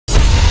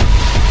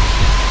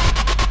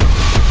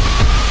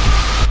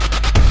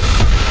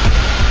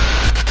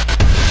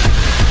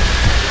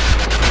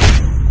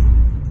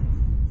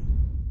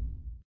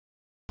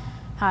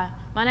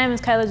My name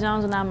is Kayla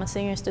Jones and I'm a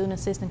senior student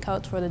assistant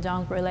coach for the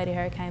Jonesboro Lady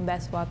Hurricane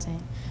basketball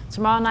team.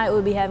 Tomorrow night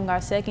we'll be having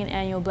our second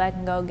annual Black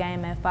and Gold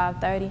game at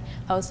 5:30,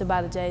 hosted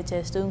by the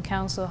JHS Student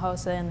Council,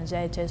 hosted in the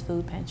JHS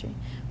Food Pantry.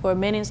 For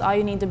minutes, all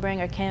you need to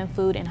bring are canned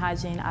food and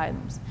hygiene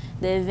items.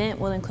 The event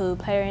will include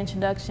player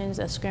introductions,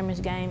 a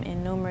scrimmage game,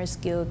 and numerous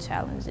skill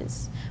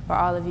challenges for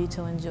all of you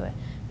to enjoy.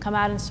 Come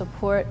out and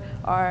support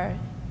our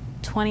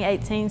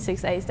 2018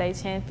 6A state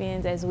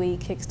champions as we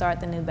kickstart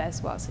the new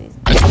basketball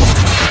season.